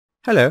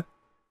Hello.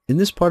 In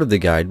this part of the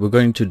guide, we're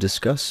going to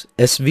discuss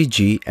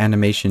SVG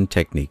animation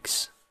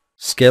techniques.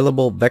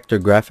 Scalable vector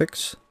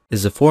graphics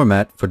is a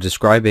format for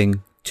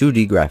describing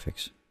 2D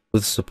graphics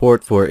with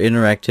support for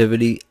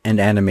interactivity and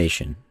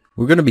animation.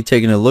 We're going to be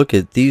taking a look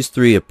at these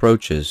three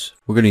approaches.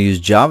 We're going to use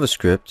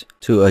JavaScript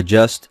to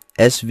adjust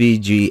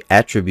SVG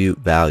attribute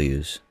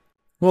values.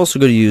 We're also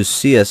going to use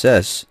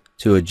CSS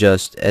to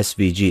adjust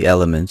SVG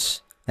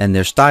elements and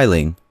their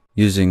styling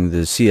using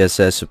the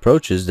CSS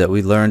approaches that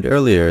we learned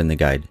earlier in the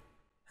guide.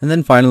 And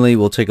then finally,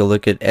 we'll take a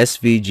look at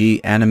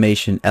SVG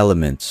animation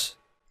elements,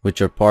 which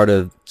are part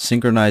of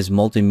synchronized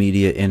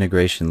multimedia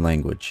integration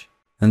language.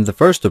 And the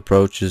first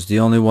approach is the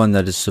only one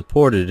that is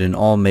supported in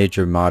all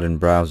major modern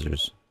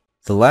browsers.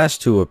 The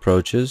last two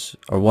approaches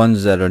are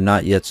ones that are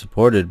not yet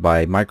supported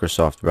by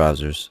Microsoft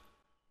browsers.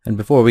 And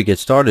before we get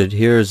started,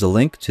 here is a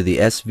link to the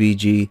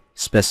SVG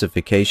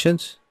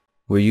specifications,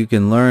 where you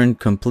can learn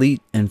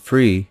complete and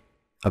free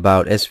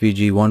about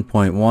SVG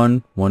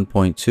 1.1,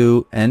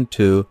 1.2, and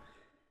 2.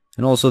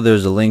 And also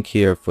there's a link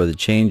here for the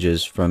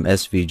changes from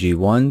SVG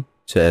 1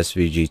 to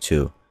SVG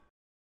 2.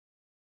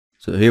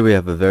 So here we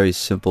have a very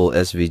simple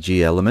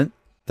SVG element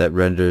that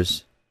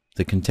renders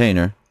the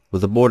container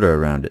with a border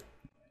around it.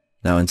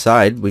 Now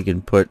inside we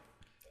can put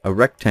a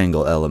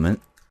rectangle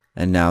element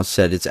and now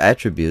set its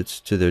attributes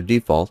to their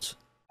defaults.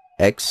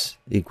 X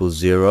equals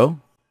 0,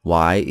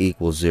 Y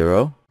equals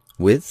 0,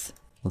 width,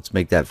 let's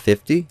make that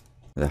 50,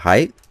 the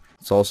height,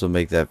 let's also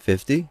make that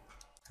 50,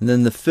 and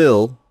then the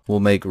fill we'll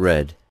make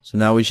red. So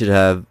now we should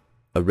have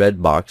a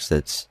red box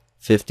that's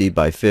 50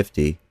 by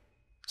 50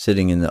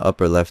 sitting in the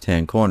upper left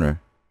hand corner.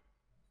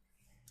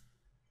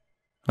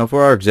 Now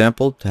for our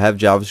example, to have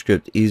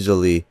JavaScript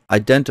easily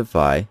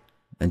identify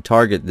and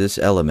target this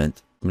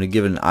element, I'm going to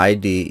give it an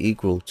ID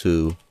equal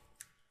to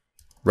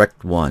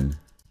rect1.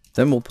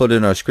 Then we'll put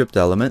in our script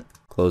element,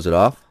 close it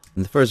off,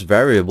 and the first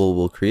variable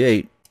we'll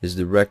create is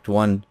the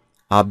rect1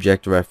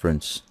 object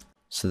reference.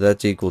 So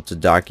that's equal to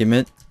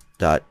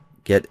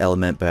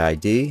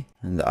document.getElementById,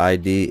 and the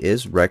ID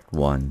is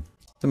rect1.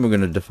 Then we're going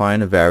to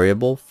define a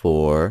variable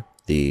for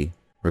the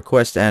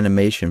request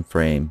animation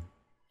frame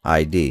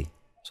ID.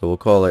 So we'll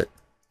call it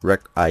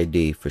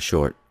recID for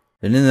short.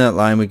 And in that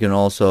line we can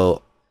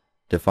also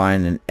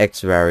define an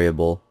X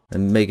variable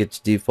and make its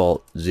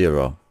default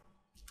 0.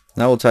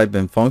 Now we'll type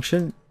in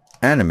function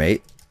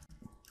animate,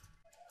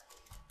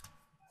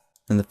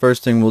 and the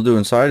first thing we'll do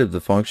inside of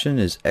the function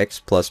is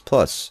x++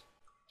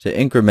 to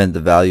increment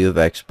the value of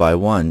x by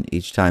 1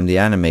 each time the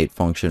animate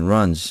function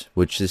runs,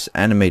 which this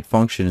animate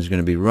function is going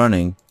to be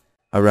running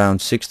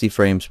around 60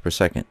 frames per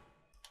second.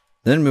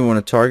 Then we want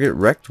to target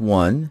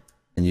rect1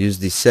 and use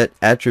the set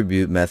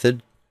attribute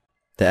method.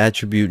 The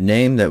attribute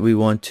name that we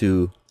want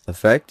to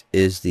affect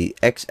is the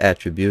x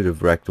attribute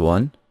of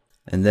rect1,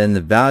 and then the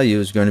value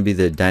is going to be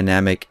the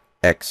dynamic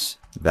x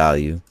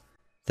value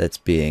that's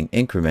being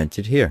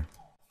incremented here.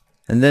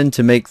 And then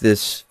to make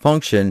this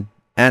function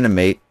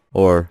animate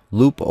or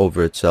loop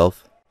over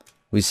itself,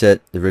 we set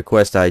the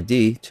request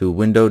ID to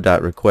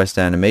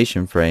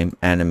window.requestAnimationFrame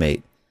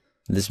animate.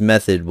 This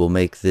method will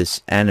make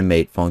this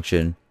animate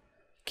function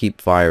keep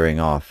firing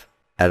off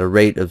at a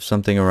rate of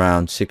something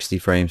around 60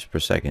 frames per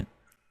second.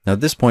 Now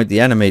at this point the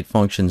animate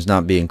function is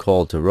not being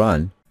called to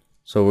run,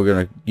 so we're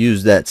going to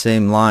use that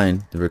same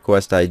line, the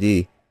request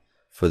ID,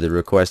 for the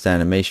request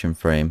animation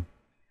frame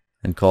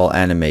and call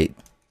animate.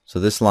 So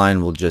this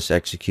line will just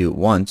execute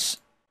once,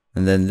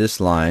 and then this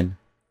line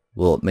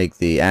will make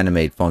the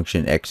animate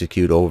function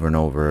execute over and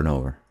over and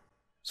over.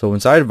 So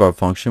inside of our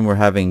function we're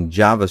having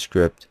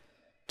JavaScript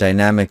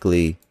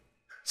dynamically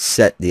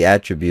set the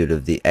attribute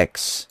of the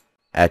X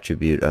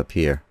attribute up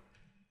here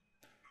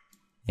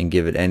and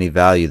give it any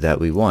value that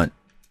we want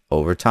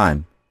over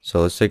time.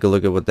 So let's take a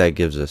look at what that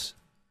gives us.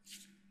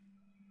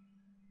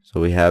 So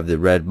we have the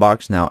red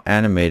box now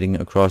animating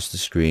across the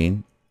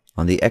screen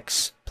on the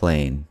X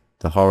plane,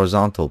 the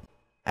horizontal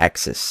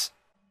axis.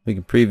 We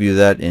can preview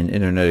that in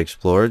Internet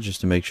Explorer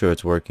just to make sure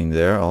it's working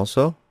there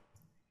also,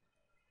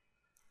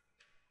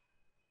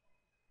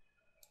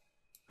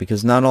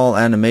 because not all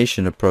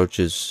animation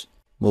approaches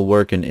will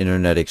work in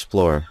Internet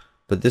Explorer,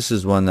 but this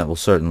is one that will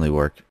certainly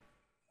work.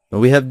 But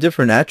we have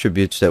different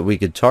attributes that we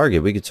could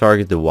target. We could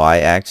target the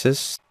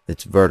y-axis,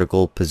 its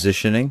vertical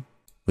positioning.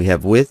 We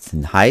have width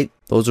and height.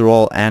 Those are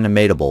all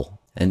animatable.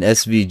 And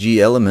SVG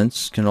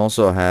elements can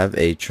also have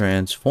a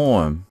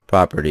transform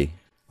property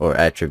or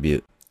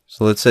attribute.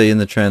 So let's say in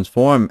the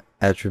transform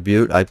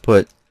attribute I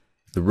put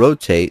the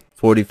rotate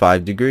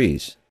 45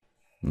 degrees.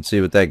 Let's see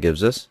what that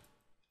gives us.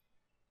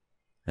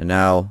 And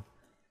now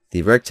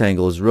the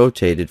rectangle is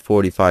rotated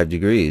 45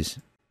 degrees.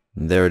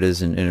 And there it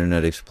is in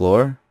Internet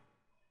Explorer.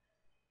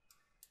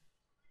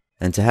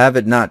 And to have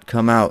it not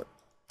come out,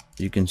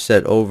 you can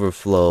set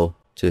overflow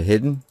to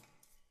hidden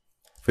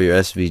for your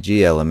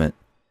SVG element,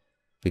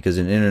 because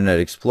in Internet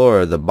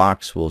Explorer the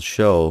box will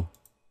show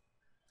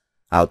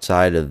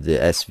outside of the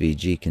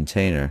SVG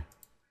container.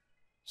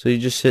 So you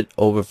just hit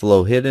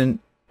overflow hidden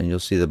and you'll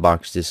see the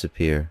box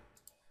disappear.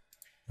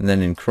 And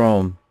then in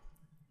Chrome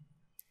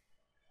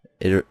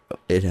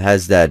it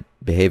has that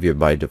behavior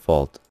by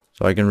default.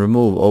 So I can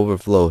remove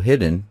overflow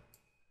hidden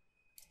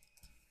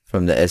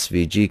from the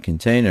SVG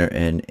container,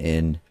 and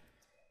in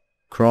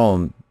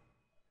Chrome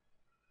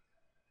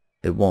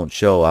it won't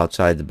show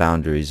outside the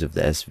boundaries of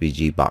the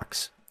SVG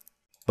box.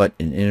 But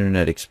in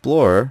Internet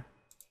Explorer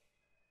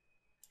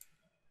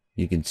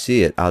you can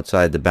see it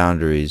outside the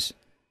boundaries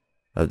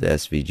of the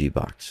SVG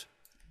box.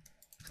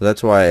 So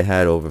that's why I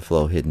had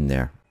overflow hidden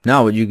there.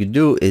 Now what you can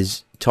do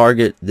is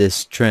target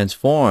this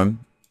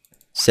transform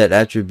set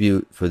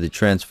attribute for the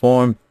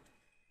transform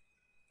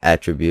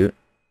attribute,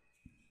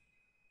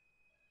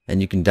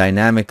 and you can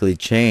dynamically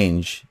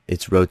change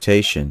its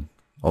rotation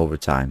over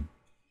time.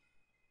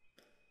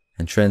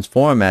 And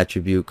transform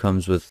attribute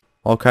comes with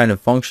all kind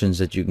of functions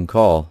that you can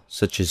call,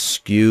 such as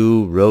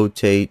skew,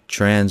 rotate,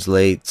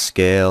 translate,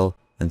 scale,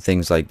 and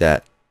things like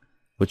that,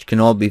 which can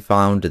all be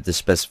found at the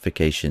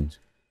specifications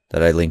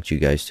that I linked you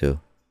guys to.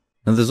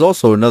 Now there's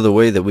also another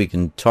way that we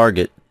can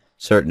target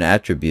certain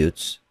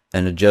attributes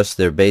and adjust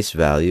their base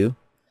value.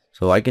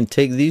 So I can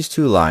take these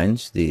two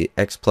lines, the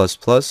x++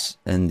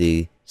 and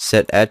the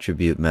set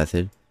attribute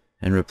method,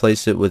 and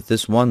replace it with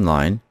this one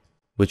line,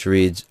 which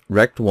reads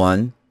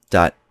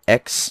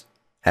rect1.x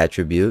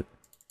attribute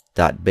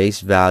dot base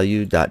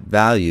value dot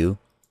value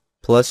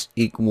plus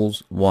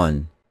equals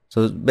 1.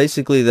 So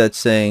basically that's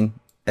saying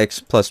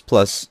x++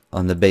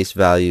 on the base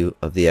value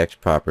of the x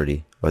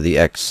property, or the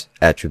x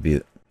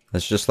attribute.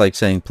 That's just like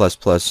saying plus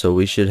plus, so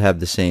we should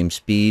have the same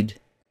speed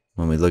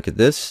when we look at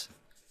this.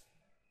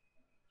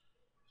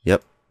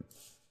 Yep.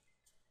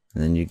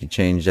 And then you can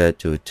change that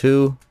to a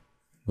 2,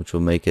 which will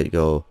make it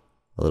go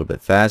a little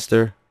bit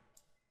faster.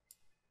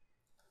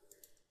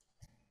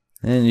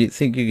 And you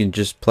think you can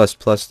just plus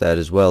plus that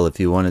as well if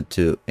you wanted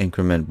to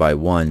increment by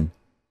 1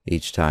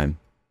 each time.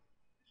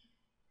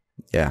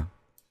 Yeah.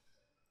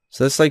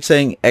 So that's like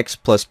saying x++,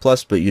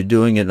 but you're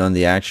doing it on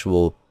the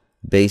actual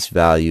base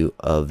value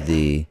of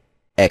the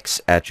x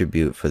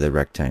attribute for the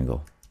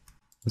rectangle.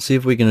 Let's see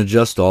if we can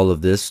adjust all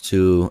of this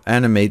to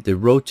animate the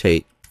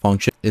rotate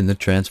function in the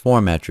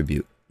transform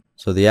attribute.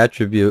 So the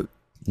attribute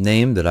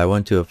name that I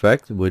want to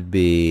affect would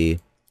be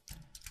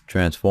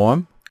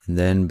transform, and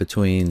then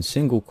between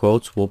single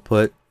quotes we'll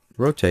put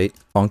rotate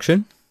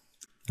function,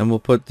 and we'll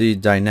put the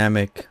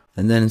dynamic,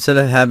 and then instead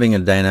of having a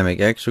dynamic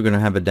x, we're going to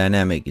have a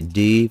dynamic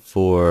d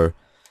for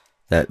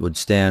that would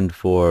stand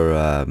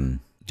for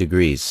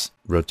degrees,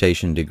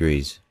 rotation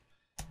degrees,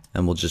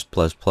 and we'll just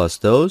plus plus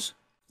those.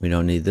 We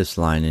don't need this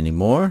line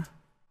anymore.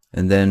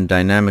 And then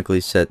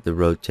dynamically set the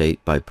rotate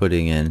by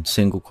putting in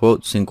single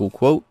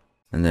quote,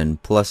 and then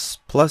plus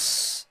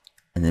plus,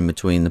 and in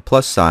between the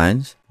plus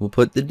signs we'll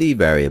put the d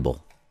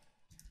variable.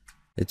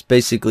 It's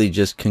basically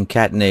just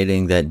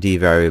concatenating that d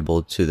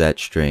variable to that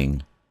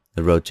string,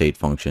 the rotate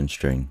function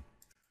string.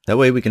 That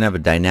way we can have a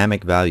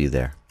dynamic value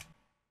there.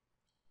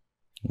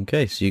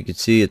 Okay, so you can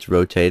see it's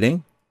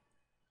rotating,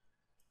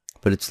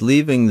 but it's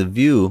leaving the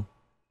view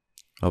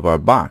of our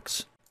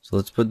box. So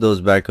let's put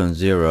those back on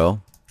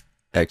 0,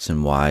 x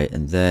and y,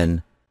 and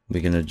then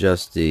we can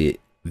adjust the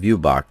view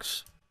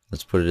box.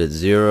 Let's put it at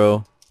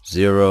 0,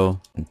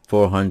 0, and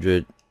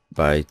 400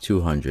 by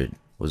 200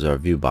 was our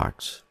view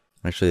box.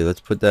 Actually, let's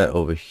put that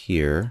over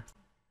here.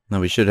 Now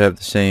we should have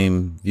the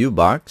same view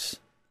box.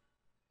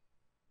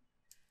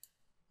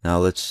 Now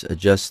let's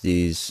adjust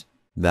these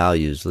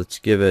values. Let's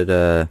give it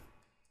a,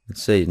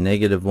 let's say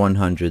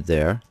 -100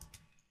 there.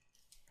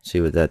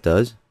 See what that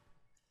does.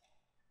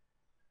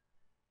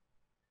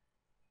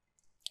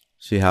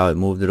 See how it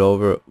moved it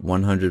over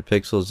 100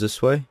 pixels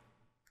this way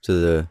to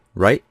the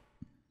right.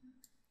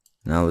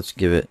 Now let's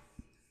give it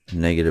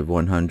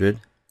 -100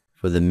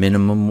 for the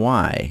minimum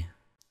y.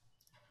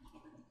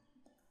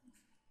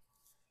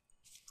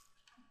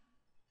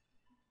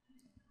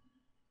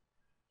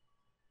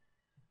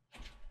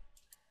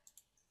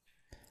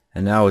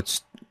 And now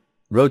it's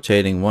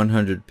rotating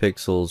 100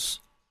 pixels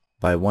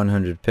by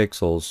 100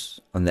 pixels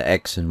on the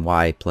x and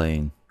y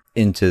plane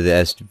into the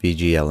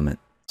SVG element.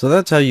 So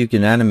that's how you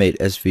can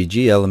animate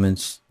SVG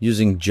elements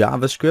using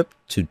JavaScript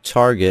to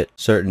target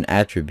certain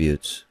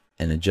attributes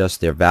and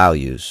adjust their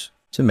values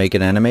to make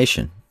an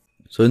animation.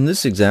 So in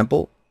this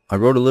example, I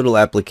wrote a little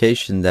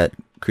application that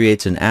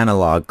creates an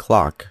analog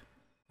clock.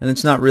 And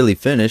it's not really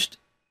finished,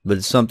 but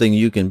it's something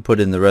you can put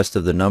in the rest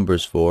of the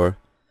numbers for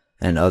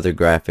and other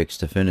graphics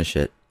to finish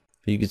it.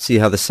 You can see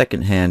how the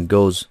second hand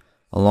goes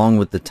along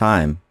with the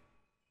time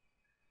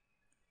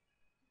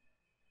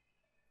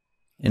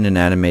in an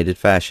animated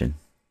fashion.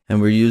 And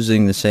we're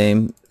using the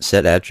same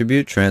set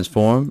attribute,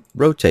 transform,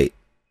 rotate,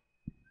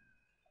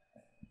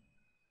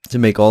 to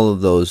make all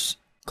of those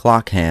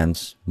clock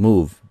hands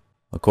move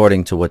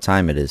according to what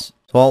time it is.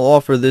 So I'll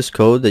offer this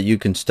code that you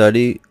can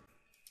study,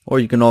 or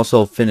you can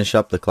also finish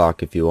up the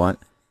clock if you want,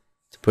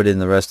 to put in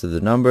the rest of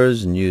the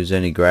numbers and use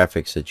any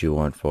graphics that you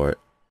want for it.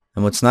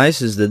 And what's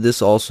nice is that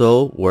this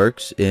also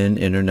works in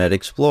Internet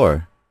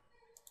Explorer.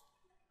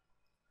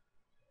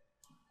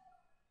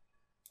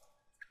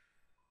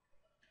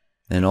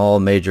 And all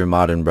major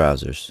modern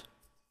browsers.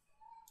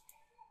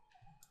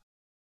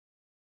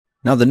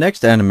 Now the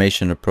next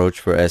animation approach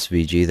for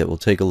SVG that we'll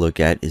take a look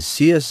at is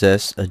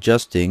CSS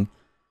adjusting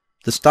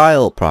the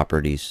style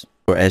properties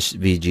for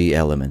SVG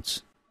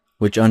elements,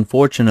 which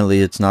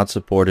unfortunately it's not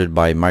supported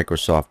by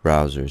Microsoft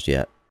browsers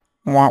yet.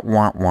 Wah,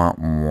 wah, wah,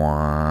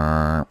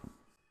 wah.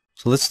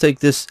 So let's take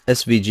this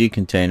SVG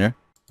container.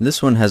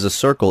 This one has a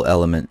circle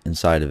element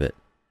inside of it.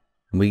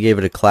 And we gave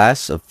it a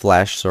class of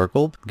flash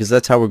circle because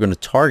that's how we're going to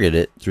target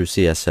it through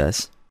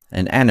CSS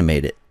and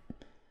animate it.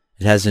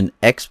 It has an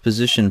X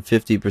position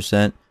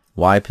 50%,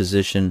 Y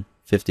position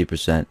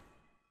 50%,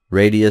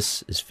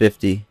 radius is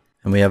 50,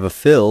 and we have a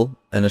fill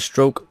and a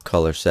stroke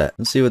color set.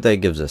 Let's see what that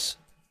gives us.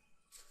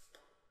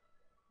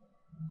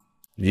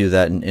 View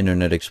that in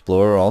Internet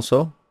Explorer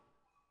also.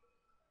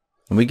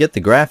 And we get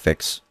the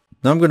graphics.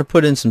 Now I'm going to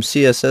put in some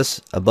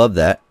CSS above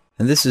that.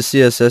 And this is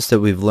CSS that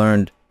we've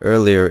learned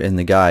earlier in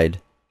the guide,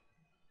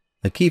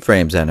 the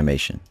keyframes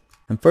animation.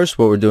 And first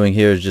what we're doing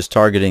here is just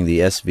targeting the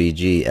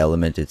SVG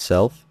element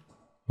itself.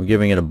 We're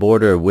giving it a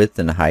border, a width,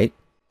 and a height.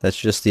 That's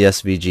just the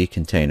SVG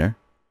container.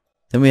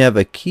 Then we have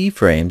a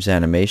keyframes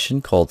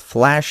animation called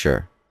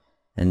Flasher,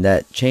 and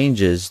that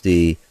changes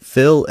the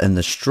fill and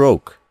the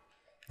stroke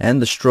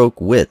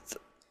width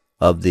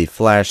of the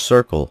flash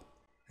circle.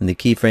 And the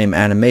keyframe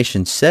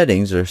animation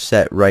settings are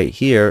set right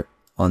here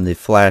on the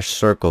flash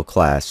circle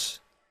class.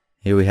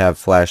 Here we have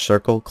flash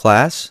circle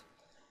class,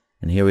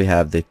 and here we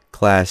have the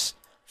class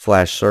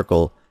flash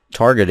circle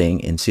targeting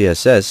in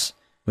CSS.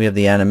 We have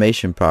the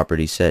animation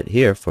property set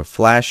here for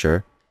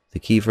Flasher, the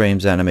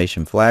keyframes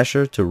animation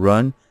Flasher, to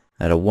run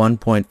at a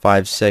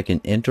 1.5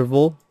 second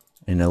interval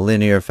in a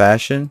linear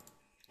fashion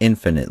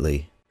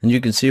infinitely. And you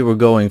can see we're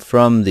going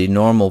from the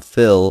normal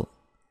fill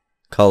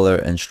color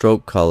and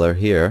stroke color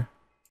here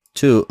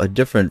to a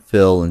different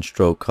fill and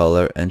stroke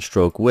color and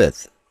stroke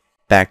width,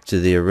 back to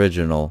the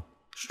original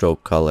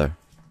stroke color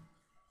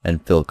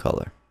and fill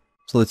color.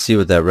 So let's see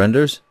what that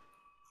renders.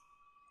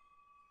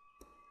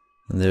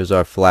 And there's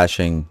our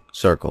flashing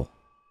circle.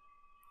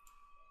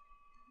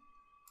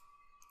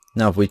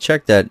 Now if we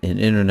check that in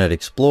Internet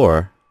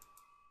Explorer,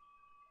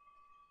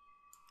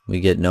 we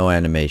get no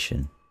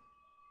animation.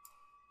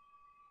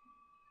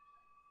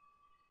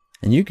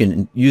 And you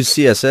can use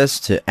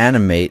CSS to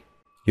animate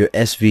your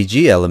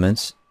SVG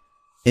elements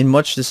in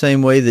much the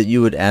same way that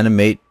you would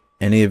animate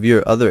any of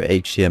your other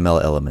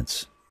HTML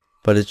elements.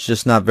 But it's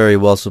just not very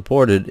well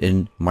supported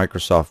in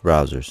Microsoft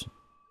browsers.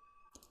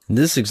 In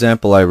this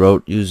example I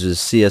wrote uses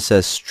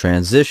CSS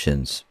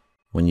transitions.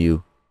 When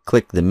you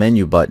click the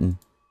menu button,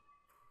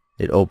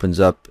 it opens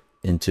up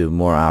into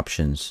more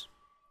options.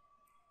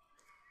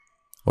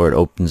 Or it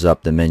opens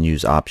up the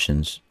menu's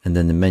options, and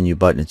then the menu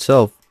button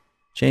itself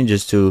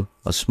changes to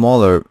a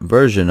smaller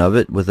version of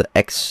it with an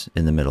X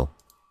in the middle.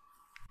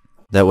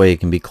 That way it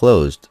can be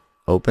closed,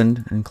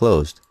 opened and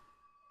closed.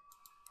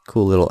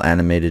 Cool little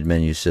animated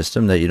menu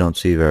system that you don't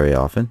see very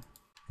often.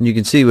 And you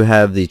can see we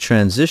have the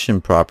transition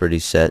property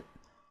set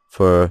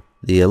for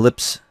the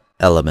ellipse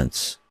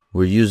elements.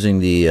 We're using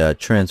the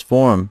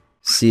transform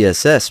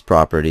CSS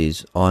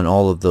properties on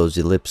all of those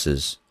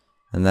ellipses,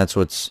 and that's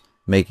what's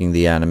making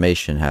the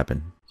animation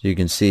happen. So you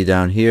can see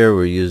down here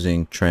we're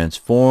using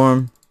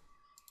transform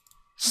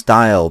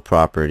style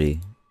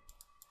property,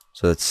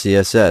 so that's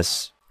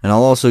CSS, and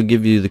I'll also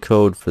give you the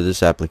code for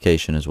this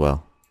application as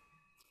well.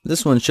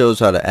 This one shows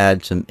how to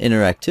add some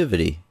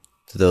interactivity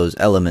to those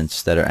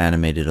elements that are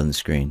animated on the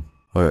screen,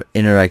 or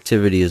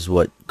interactivity is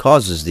what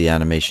causes the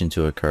animation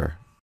to occur.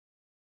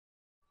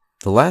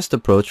 The last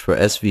approach for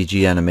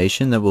SVG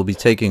animation that we'll be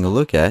taking a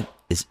look at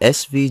is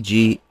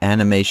SVG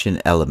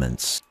animation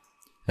elements.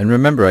 And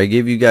remember, I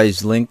gave you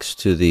guys links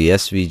to the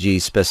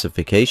SVG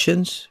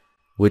specifications,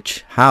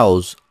 which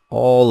house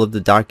all of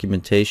the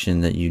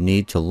documentation that you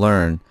need to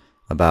learn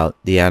about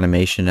the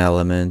animation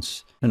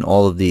elements and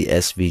all of the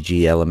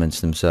SVG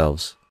elements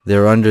themselves.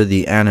 They're under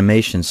the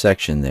animation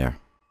section there,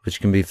 which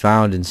can be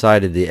found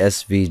inside of the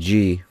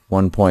SVG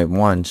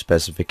 1.1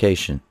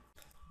 specification.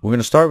 We're going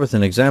to start with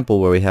an example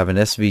where we have an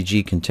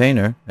SVG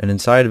container, and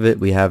inside of it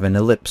we have an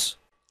ellipse.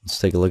 Let's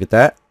take a look at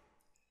that.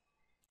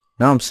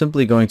 Now I'm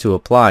simply going to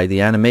apply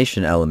the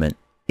animation element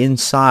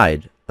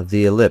inside of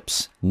the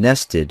ellipse,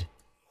 nested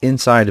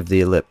inside of the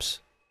ellipse.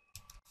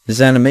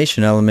 This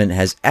animation element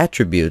has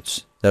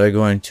attributes that are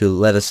going to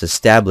let us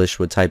establish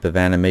what type of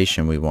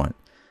animation we want.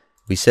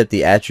 We set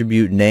the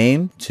attribute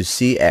name to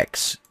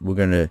CX. We're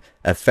going to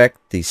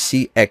affect the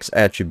CX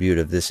attribute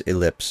of this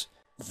ellipse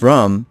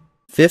from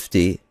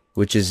 50,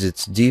 which is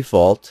its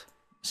default.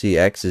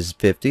 CX is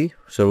 50,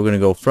 so we're going to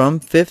go from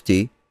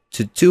 50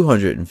 to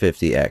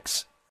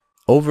 250x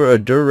over a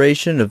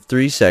duration of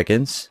 3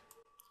 seconds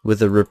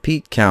with a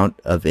repeat count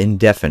of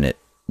indefinite.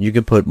 You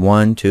can put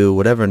 1, 2,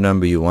 whatever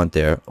number you want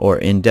there, or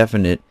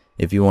indefinite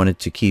if you want it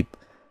to keep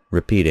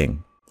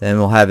repeating. Then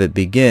we'll have it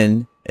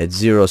begin at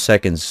 0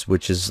 seconds,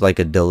 which is like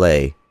a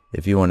delay.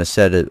 If you want to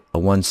set it a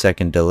 1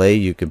 second delay,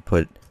 you can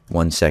put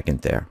 1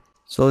 second there.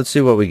 So let's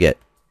see what we get.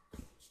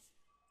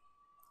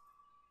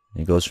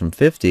 It goes from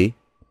 50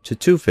 to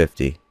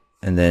 250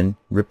 and then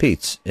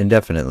repeats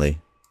indefinitely.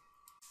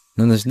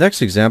 In this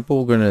next example,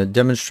 we're going to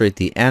demonstrate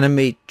the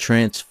animate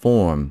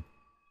transform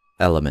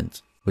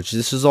element, which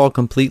this is all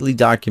completely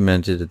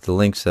documented at the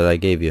links that I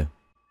gave you.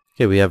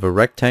 Okay, we have a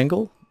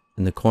rectangle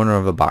in the corner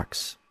of a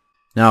box.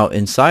 Now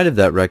inside of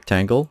that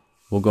rectangle,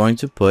 we're going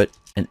to put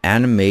an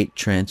animate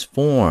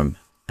transform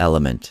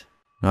element.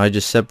 Now I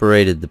just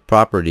separated the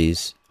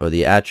properties or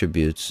the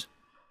attributes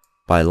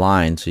by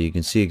line so you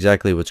can see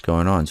exactly what's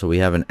going on. So we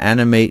have an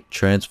animate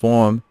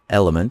transform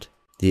element.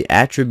 The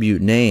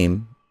attribute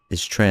name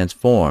is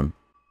transform.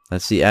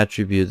 That's the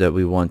attribute that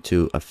we want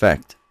to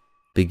affect.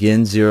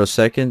 Begin 0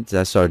 seconds,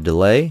 that's our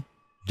delay.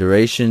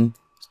 Duration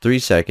 3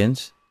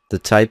 seconds. The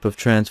type of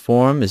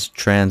transform is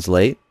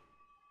translate.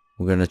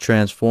 We're going to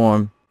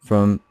transform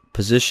from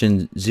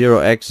position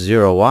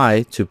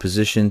 0x0y to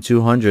position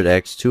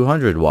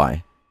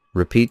 200x200y.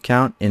 Repeat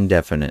count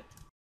indefinite.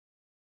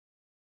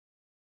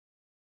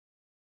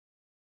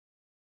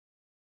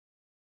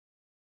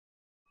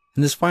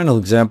 In this final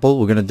example,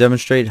 we're going to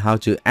demonstrate how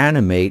to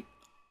animate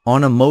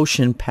on a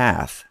motion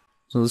path.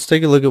 So let's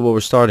take a look at what we're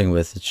starting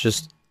with. It's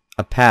just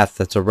a path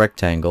that's a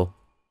rectangle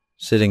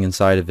sitting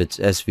inside of its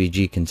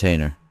SVG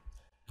container.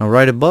 Now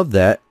right above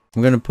that,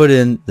 we're going to put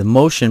in the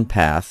motion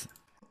path.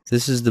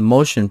 This is the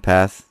motion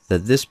path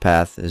that this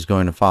path is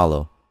going to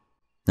follow.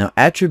 Now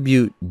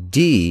attribute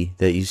D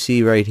that you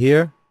see right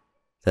here,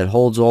 that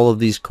holds all of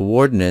these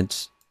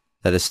coordinates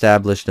that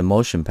establish the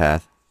motion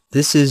path,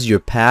 this is your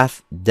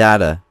path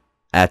data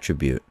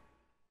attribute,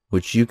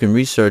 which you can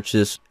research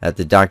this at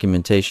the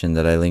documentation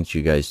that I linked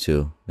you guys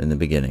to in the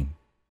beginning.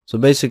 So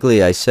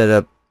basically I set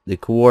up the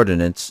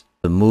coordinates,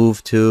 the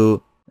move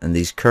to, and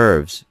these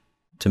curves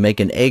to make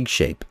an egg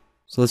shape.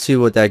 So let's see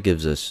what that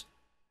gives us.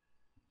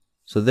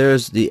 So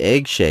there's the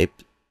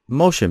egg-shaped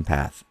motion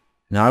path.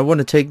 Now I want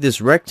to take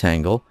this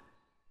rectangle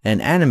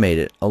and animate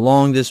it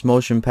along this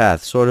motion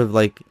path, sort of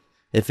like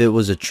if it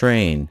was a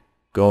train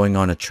going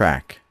on a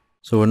track.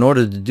 So in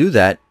order to do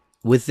that,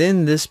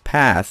 within this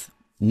path,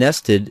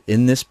 nested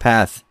in this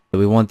path that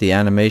we want the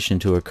animation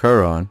to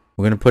occur on,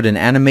 we're going to put an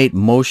animate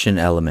motion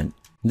element.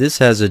 This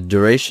has a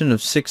duration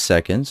of 6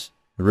 seconds.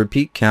 The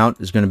repeat count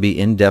is going to be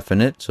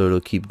indefinite, so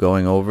it'll keep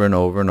going over and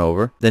over and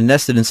over. Then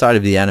nested inside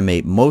of the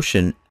animate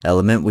motion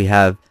element, we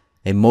have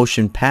a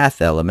motion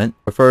path element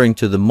referring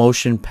to the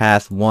motion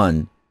path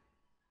 1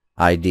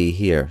 ID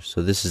here.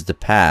 So this is the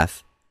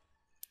path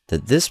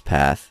that this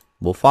path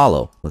will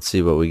follow. Let's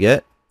see what we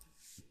get.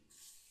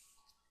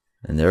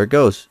 And there it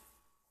goes.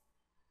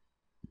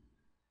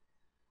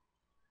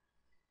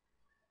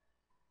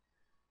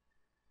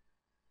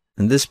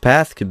 And this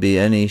path could be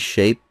any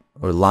shape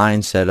or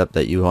line setup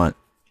that you want.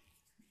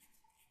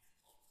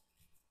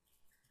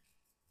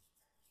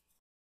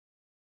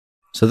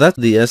 So that's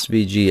the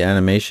SVG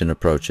animation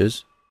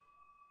approaches.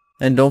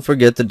 And don't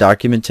forget the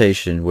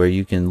documentation where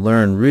you can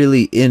learn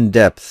really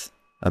in-depth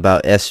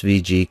about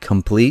SVG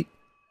complete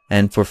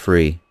and for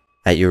free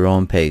at your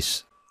own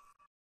pace.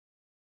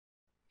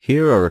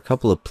 Here are a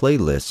couple of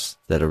playlists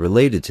that are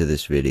related to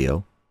this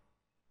video.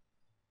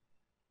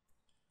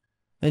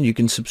 And you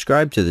can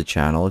subscribe to the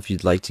channel if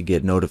you'd like to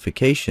get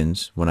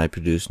notifications when I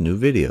produce new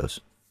videos.